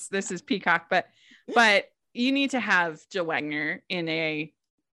 this is Peacock, but you need to have Jill Wagner in a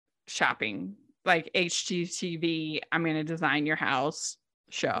shopping like HGTV. I'm going to design your house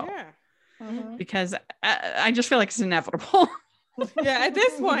show. Yeah, because I just feel like it's inevitable. Yeah, at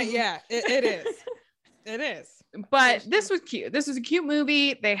this point, yeah, it is. It is. But this was cute. This was a cute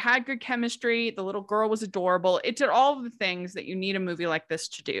movie. They had good chemistry. The little girl was adorable. It did all of the things that you need a movie like this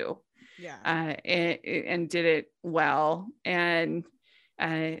to do. Yeah. And did it well. And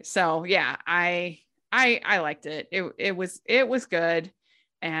so yeah, I liked it. It was good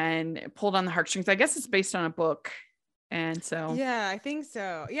and pulled on the heartstrings. I guess it's based on a book. And so yeah, I think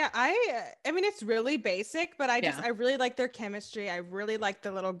so. Yeah, I mean it's really basic, but I really like their chemistry. I really like the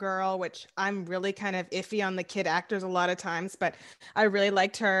little girl, which I'm really kind of iffy on the kid actors a lot of times, but I really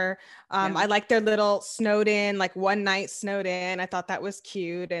liked her. I like their little snowed in, like one night snowed in. I thought that was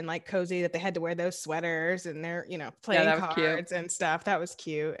cute and like cozy that they had to wear those sweaters and they're, playing cards and stuff. That was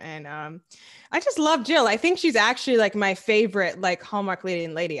cute. And I just love Jill. I think she's actually like my favorite like Hallmark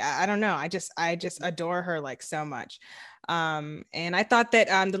leading lady. I don't know. I just adore her like so much. And I thought that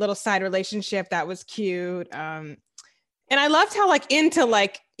the little side relationship that was cute. And I loved how like into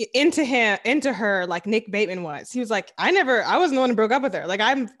her like Nick Bateman was. He was like, I wasn't the one who broke up with her. Like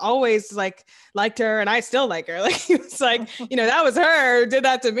I'm always like liked her and I still like her. Like he was like, that was her who did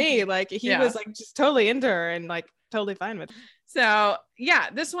that to me. Like he was like just totally into her and like totally fine with it. So yeah,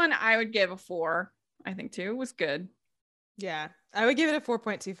 this one I would give a 4. I think too. It was good. Yeah, I would give it a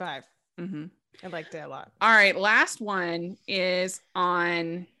 4.25. Mm-hmm. I liked it a lot. All right, last one is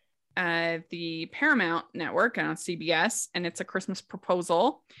on the Paramount Network and on CBS, and it's A Christmas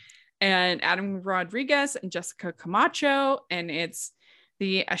Proposal, and Adam Rodriguez and Jessica Camacho, and it's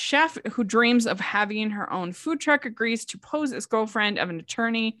A chef who dreams of having her own food truck agrees to pose as girlfriend of an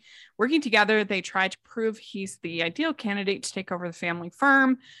attorney. Working together, they try to prove he's the ideal candidate to take over the family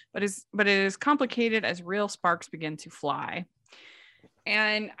firm, but it is complicated as real sparks begin to fly.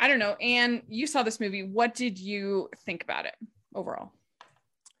 And I don't know, Anne, you saw this movie. What did you think about it overall?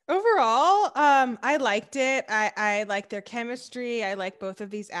 Overall, I liked it. I liked their chemistry. I like both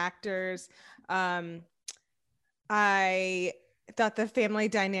of these actors. I thought the family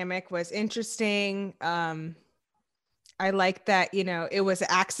dynamic was interesting. I like that, you know, it was an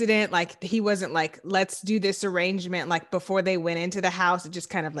accident. Like he wasn't like, let's do this arrangement. Like before they went into the house, it just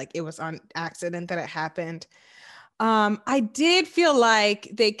kind of like, it was on accident that it happened. I did feel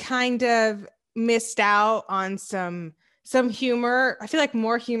like they kind of missed out on some humor. I feel like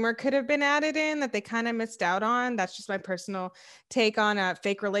more humor could have been added in that they kind of missed out on. That's just my personal take on a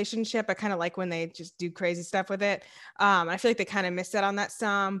fake relationship. I kind of like when they just do crazy stuff with it. I feel like they kind of missed out on that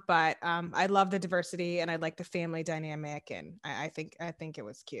some, but I love the diversity and I like the family dynamic, and I think it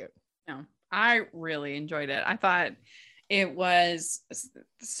was cute. No, I really enjoyed it. I thought it was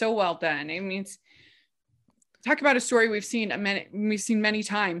so well done. I mean, talk about a story we've seen many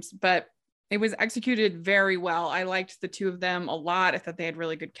times, but it was executed very well. I liked the two of them a lot. I thought they had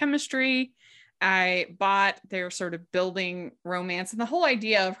really good chemistry. I bought their sort of building romance, and the whole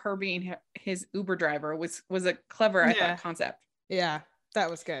idea of her being his Uber driver was a clever, I thought, concept. Yeah, that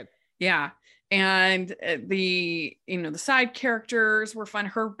was good. Yeah. And the side characters were fun.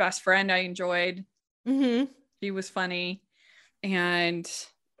 Her best friend I enjoyed. Mm-hmm. She was funny. And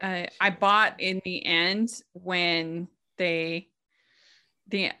I bought in the end when they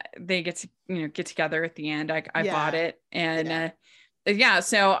get to get together at the end. I bought it, and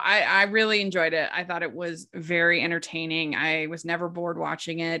so I really enjoyed it. I thought it was very entertaining. I was never bored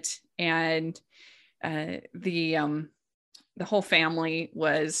watching it, and the whole family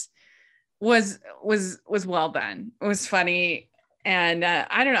was well done. It was funny, and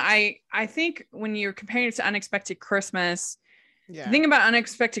I don't know. I think when you're comparing it to Unexpected Christmas. Yeah. The thing about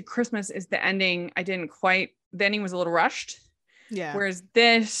Unexpected Christmas is the ending. The ending was a little rushed. Yeah. Whereas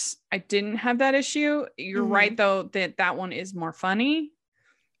this, I didn't have that issue. You're right, though, that one is more funny.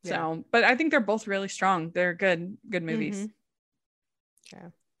 Yeah. So, but I think they're both really strong. They're good movies. Mm-hmm. Yeah.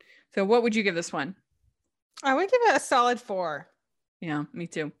 So what would you give this one? I would give it a solid 4. Yeah, me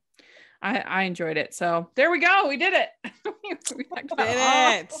too. I enjoyed it. So there we go. We did it. We talked about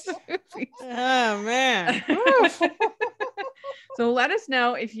it. Oh man. So let us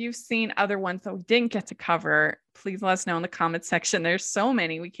know if you've seen other ones that we didn't get to cover. Please let us know in the comments section. There's so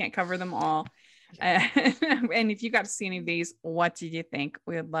many. We can't cover them all. And if you got to see any of these, what did you think?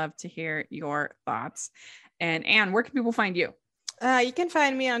 We would love to hear your thoughts. And Anne, where can people find you? You can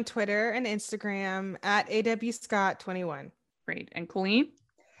find me on Twitter and Instagram at awscott21. Great. And Colleen?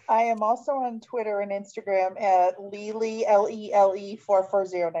 I am also on Twitter and Instagram at Lele, LELE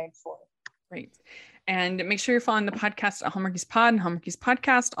 44094. Great. And make sure you're following the podcast at Hallmarkies Pod and Hallmarkies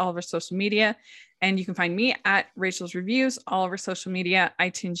Podcast, all of our social media. And you can find me at Rachel's Reviews, all of our social media,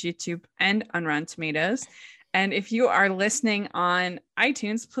 iTunes, YouTube, and on Rotten Tomatoes. And if you are listening on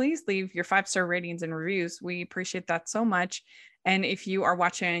iTunes, please leave your 5-star ratings and reviews. We appreciate that so much. And if you are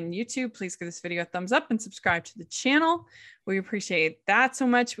watching on YouTube, please give this video a thumbs up and subscribe to the channel. We appreciate that so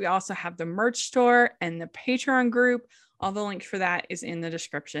much. We also have the merch store and the Patreon group. All the links for that is in the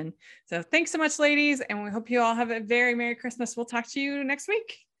description. So thanks so much, ladies. And we hope you all have a very Merry Christmas. We'll talk to you next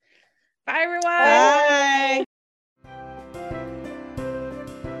week. Bye, everyone. Bye.